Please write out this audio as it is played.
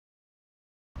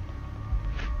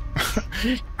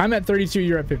I'm at 32.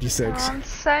 You're at 56.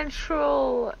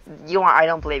 Central. You are. I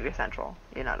don't believe you're Central.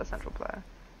 You're not a Central player.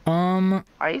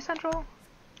 Are you Central?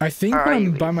 I think Or when are I'm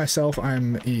you by East? myself,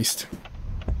 I'm East.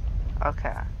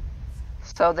 Okay.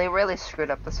 So they really screwed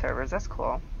up the servers. That's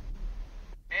cool.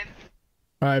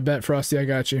 I bet, Frosty, I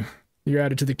got you. You're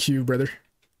added to the queue, brother.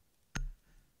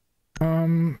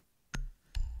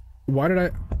 Why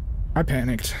did I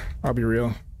panicked. I'll be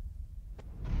real.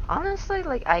 Honestly,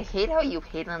 like, I hate how you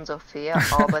hate on Zofia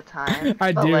all the time.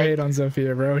 I but, do like, hate on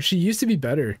Zofia, bro. She used to be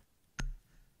better.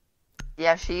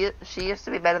 Yeah, she used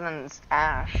to be better than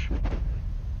Ash.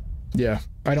 Yeah,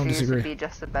 I don't disagree. She used to be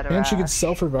just a better And Ash. she could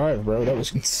self-revive, bro. That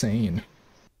was insane.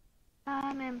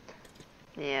 I mean,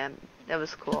 yeah, that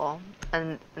was cool.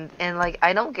 And like,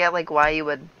 I don't get, like, why you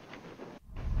would...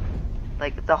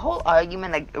 Like, the whole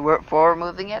argument like, for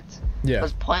removing it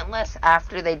was pointless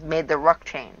after they made the Ruck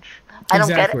change. I don't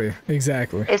get it.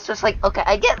 Exactly. It's just like, okay,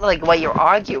 I get, like, why you're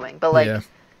arguing, but, like,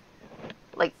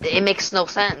 like it makes no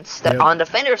sense that on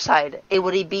Defender's side, it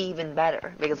would be even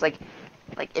better. Because, like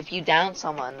if you down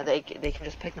someone, they can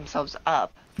just pick themselves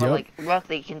up. But, like, Ruck,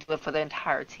 they can do it for the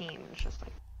entire team. It's just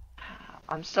like,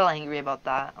 I'm still angry about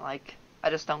that. Like,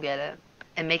 I just don't get it.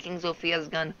 And making Zophia's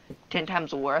gun 10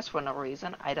 times worse for no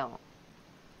reason, I don't.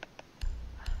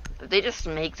 If they just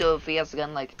make Zophia's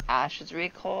gun like Ash's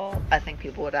recoil, I think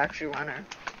people would actually run her.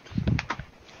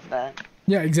 But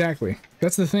yeah, exactly.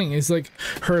 That's the thing. Is like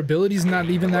her ability's not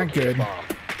even that good.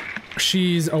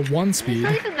 She's a 1-speed. it's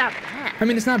not even that bad. I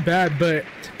mean, it's not bad, but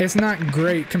it's not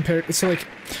great compared. So like,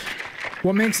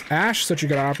 what makes Ash such a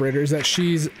good operator is that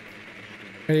she's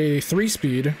a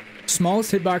 3-speed,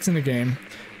 smallest hitbox in the game,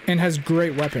 and has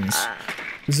great weapons.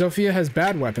 Zofia has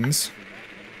bad weapons,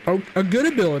 a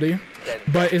good ability,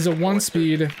 but is a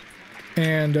 1-speed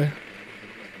and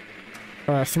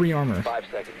 3 armor.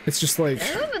 It's just like...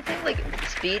 I don't even think, like,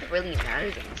 speed really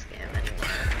matters in this game anymore.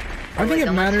 I think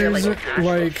it matters,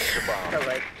 like,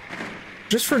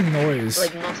 just for noise.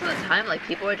 Like, most of the time, like,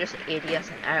 people are just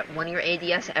ADS, and when you're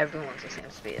ADS, everyone's the same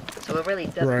speed. So it really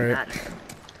doesn't matter.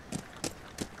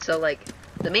 So, like,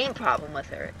 the main problem with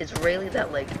her is really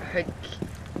that, like,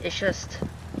 it's just...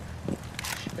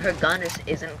 Her gun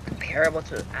isn't comparable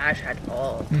to Ash at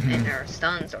all, and her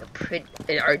stuns are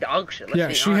dog shit. Yeah,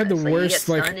 she had the worst,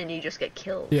 you get stunned and you just get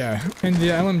killed. Yeah, and the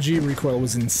LMG recoil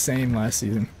was insane last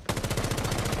season.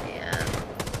 Yeah.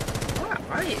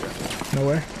 Where are you?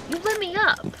 Nowhere. You let me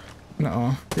up.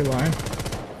 No, you're lying.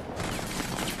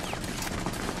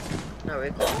 No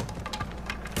recoil.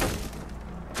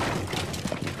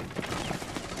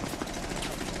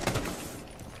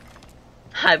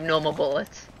 I have normal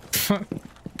bullets.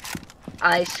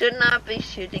 I should not be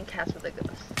shooting cats with a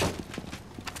ghost.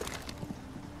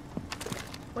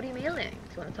 What are you mailing? Do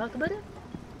you want to talk about it?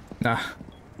 Nah.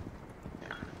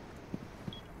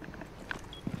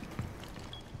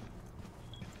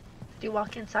 Do you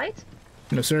walk inside?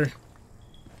 No, sir.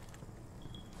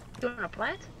 Do you want to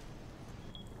plant?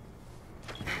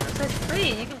 Outside's free,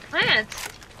 you can plant!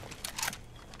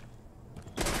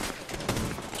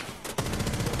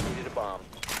 Needed a bomb.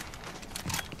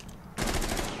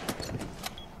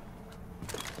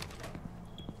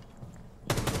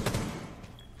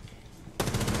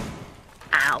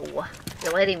 Ow.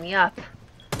 You're lighting me up.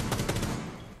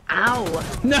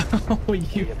 Ow. No,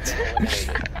 you...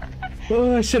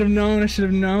 Oh, I should have known, I should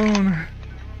have known.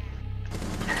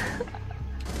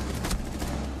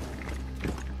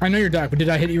 I know you're Doc, but did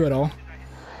I hit you at all?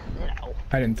 No.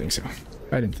 I didn't think so.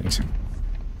 I didn't think so.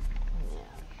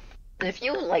 Yeah. If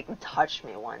you, like, touched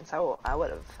me once, I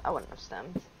wouldn't have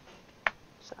stemmed.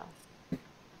 So.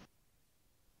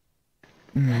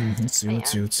 Let's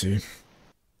see.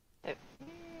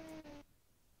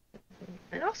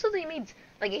 And also they made,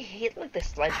 like, I hate, like, the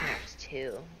sledge nerfs,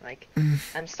 too. Like,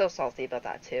 I'm still salty about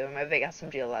that, too. My big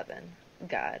SMG-11.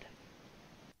 God.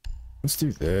 Let's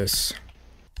do this.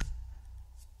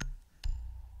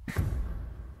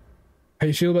 How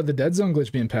you feel about the dead zone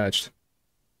glitch being patched?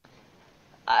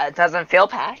 It doesn't feel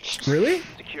patched. Really?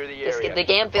 Secure the area. The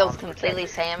game feels completely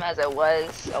same as it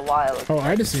was a while ago. Oh,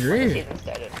 I disagree. When the season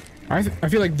started. I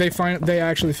feel like they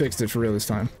actually fixed it for real this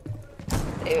time.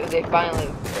 They finally...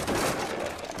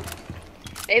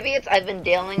 Maybe it's I've been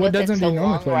dealing What with it so doesn't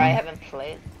long where I playing? haven't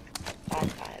played.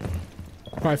 5-5.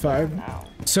 5-5. No.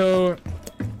 So,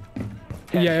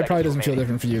 yeah, it probably doesn't feel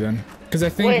different for you then, because I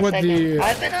think Wait a what second. the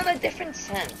I've been on a different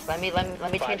sense. Let me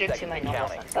change it to my normal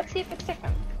sense. Let's see if it's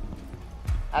different.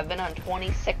 I've been on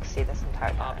 2060 this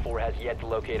entire time. Op 4 has yet to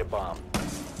locate a bomb.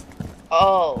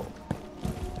 Oh.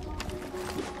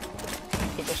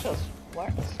 It just feels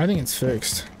worse. I think it's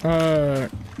fixed. You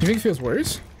think it feels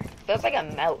worse? Feels like a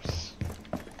mouse.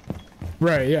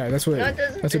 Right, yeah, that's what No, it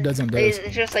doesn't. that's what Dead Zone does.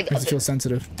 It's just like Makes it feel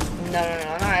sensitive. no.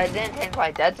 I didn't change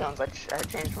my dead zones. I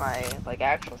changed my like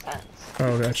actual sense.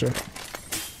 Oh, gotcha.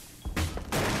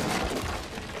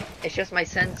 It's just my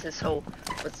sense is so.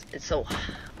 It's so.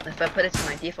 If I put it to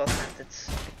my default sense,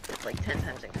 it's like 10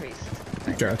 times increased.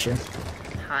 Gotcha.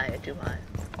 High, too high.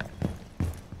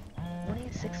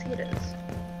 160 it is.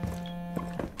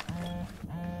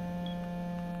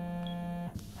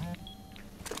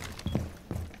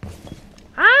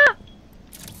 Ah!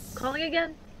 Calling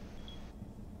again.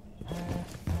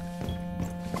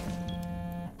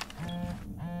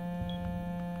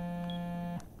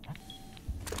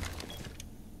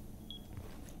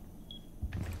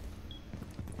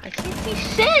 I can't see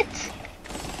shit!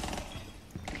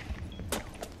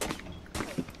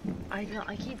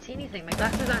 I can't see anything. My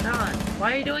glasses aren't on.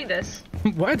 Why are you doing this?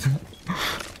 What?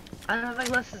 I don't have my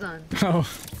glasses on. Oh.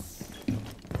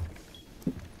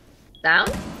 Down?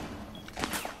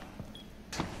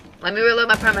 Let me reload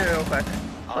my primary real quick.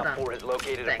 Hold on. Op 4 has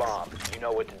located Thanks. a bomb. You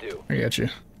know what to do. I got you.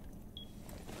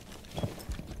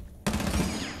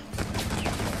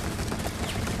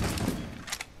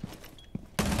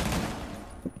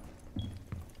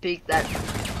 Peek that.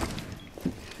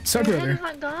 Sup, Your brother? head's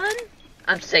not gone?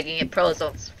 I'm just taking it. Pros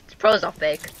don't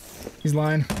fake. He's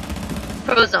lying.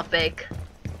 Pros don't fake.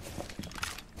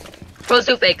 Pros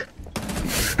do fake.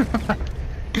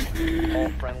 All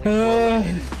friendlies were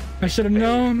eliminated. I should have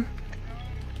known.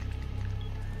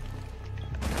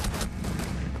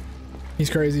 He's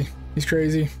crazy. He's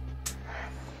crazy.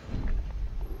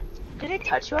 Did it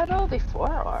touch you at all before,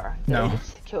 or did No. it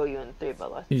just kill you in 3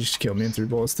 bullets? He just killed me in 3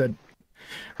 bullets. That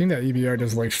I think that EBR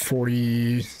does like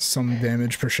 40 some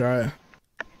damage per shot.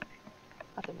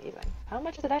 That's amazing. How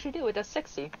much does it actually do? It does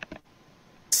 60.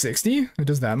 60? It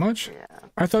does that much? Yeah.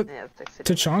 I thought Yeah, it's 60.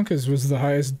 Tachanka's was the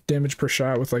highest damage per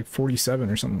shot with like 47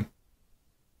 or something.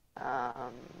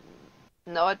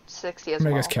 No, it's 60 as I mean,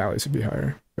 I well. guess Callie's would be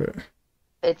higher, but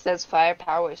It says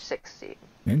firepower is 60.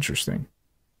 interesting.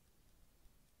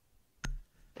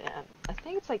 Yeah, I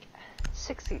think it's like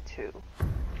 62.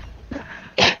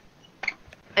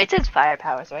 It says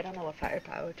firepower, so I don't know what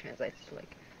firepower translates to.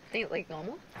 Like, I think like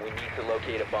normal. We need to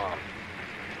locate a bomb.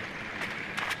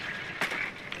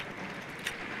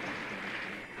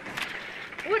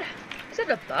 What? Is that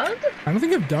a bug? I don't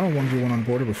think I've done a 1v1 on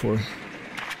border before.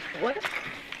 What?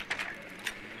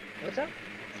 What's up?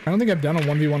 I don't think I've done a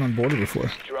 1v1 on border before.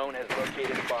 Drone has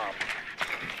located a bomb.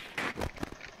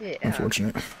 Yeah.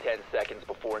 Unfortunate. 10 seconds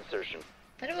before insertion.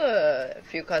 I do a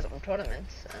few custom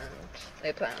tournaments, and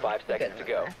they plan on 5 seconds getting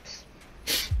to go. maps.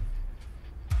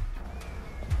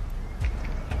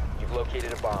 You've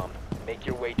located a bomb. Make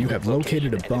your way to You its have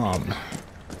located a location and bomb.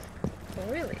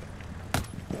 Oh, really?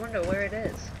 I wonder where it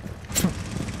is.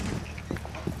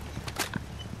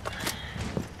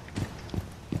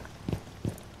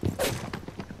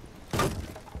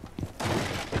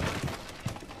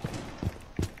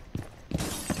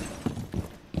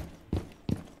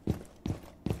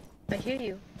 I hear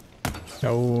you.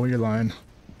 Oh, you're lying.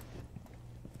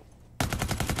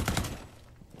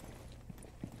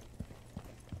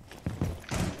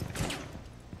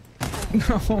 No,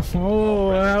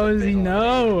 how does he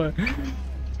know?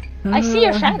 I see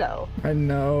your shadow. I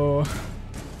know.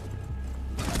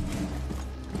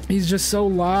 He's just so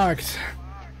locked.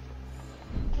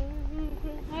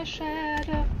 My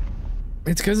shadow.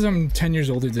 It's because I'm 10 years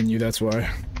older than you, that's why.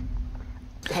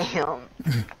 Damn.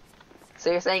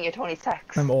 So you're saying you're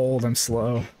 26? I'm old, I'm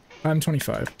slow. I'm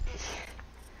 25.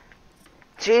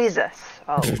 Jesus.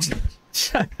 Oh.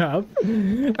 Shut up. I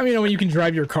mean, when you can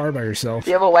drive your car by yourself.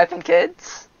 Do you have a wife and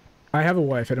kids? I have a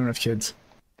wife, I don't have kids.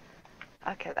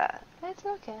 Okay, it's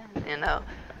okay. You know,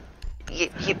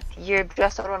 you're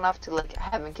just old enough to like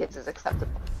having kids is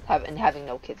acceptable. Having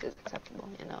no kids is acceptable.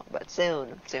 You know, but soon.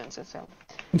 It's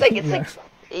like it's Yeah. like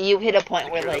you hit a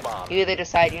point where like you either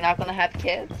decide you're not gonna have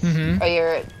kids Mhm.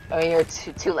 or you're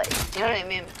too late. You know what I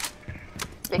mean?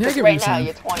 I Because get what right you're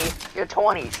now saying. you're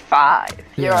 25.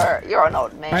 Yeah. You're an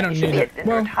old man. I don't you should need be it. in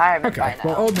Well, retirement okay. by now.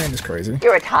 Well, old man is crazy.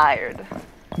 You're retired.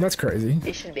 That's crazy.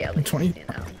 You should be at least 20. you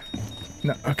know.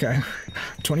 No, okay.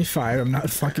 25, I'm not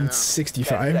fucking 10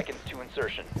 65. seconds to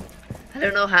insertion. I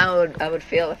don't know how I would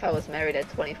feel if I was married at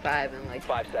 25 and like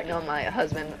 5 seconds. you know my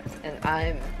husband and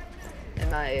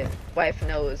my wife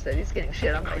knows that he's getting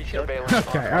shit on my Increase children. surveillance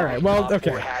Okay, on alright, well, Op 4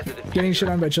 okay. hazardous Getting shit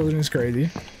on by children is crazy.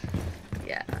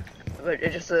 Yeah, but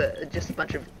it's just a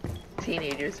bunch of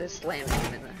teenagers just slamming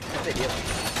him in the video.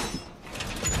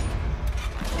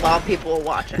 A lot of people are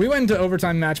watching. We went into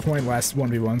overtime match point last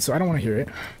 1v1, so I don't want to hear it.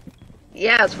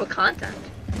 Yeah, it's for content.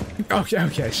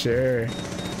 Okay, sure.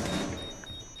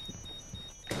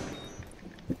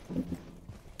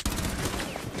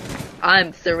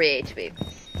 I'm 3 HP.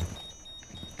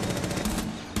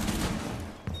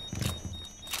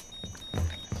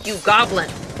 You goblin!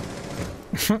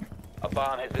 A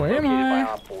bomb has been Where am located by I?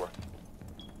 Op 4.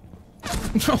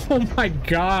 Oh my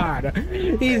god.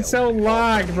 He's so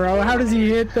locked, bro. How does he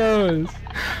hit those?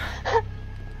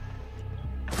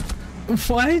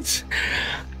 What?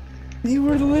 You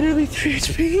were literally 3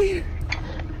 HP?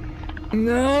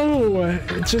 No,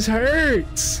 it just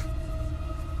hurts.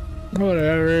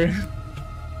 Whatever.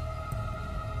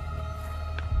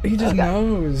 He just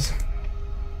knows.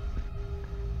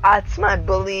 That's my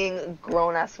bullying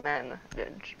grown-ass man.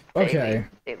 Okay.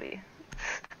 Baby.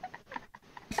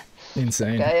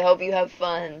 Insane. Okay, I hope you have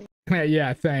fun.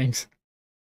 Yeah, thanks.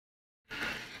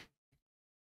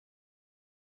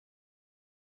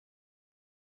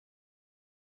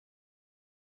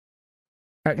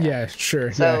 Yeah,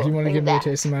 sure. So, yeah, you want to give me a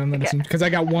taste of my own medicine? Because I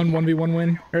got one 1v1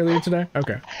 win earlier today?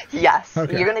 Okay. Yes.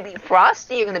 Okay. You're gonna beat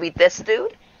Frosty, you're gonna beat this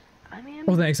dude. I mean...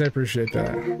 Well, thanks, I appreciate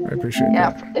that. I appreciate yeah,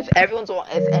 that. if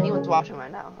anyone's watching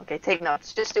right now, okay, take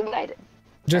notes. Just do what I did.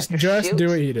 Just do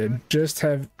what he did. Just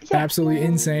have absolutely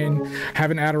insane,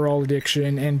 have an Adderall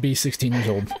addiction, and be 16 years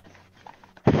old.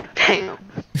 Damn.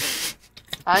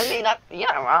 I mean,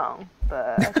 you're not wrong,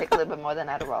 but I take a little bit more than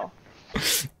Adderall.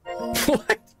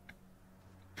 What?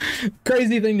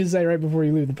 Crazy thing to say right before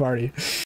you leave the party.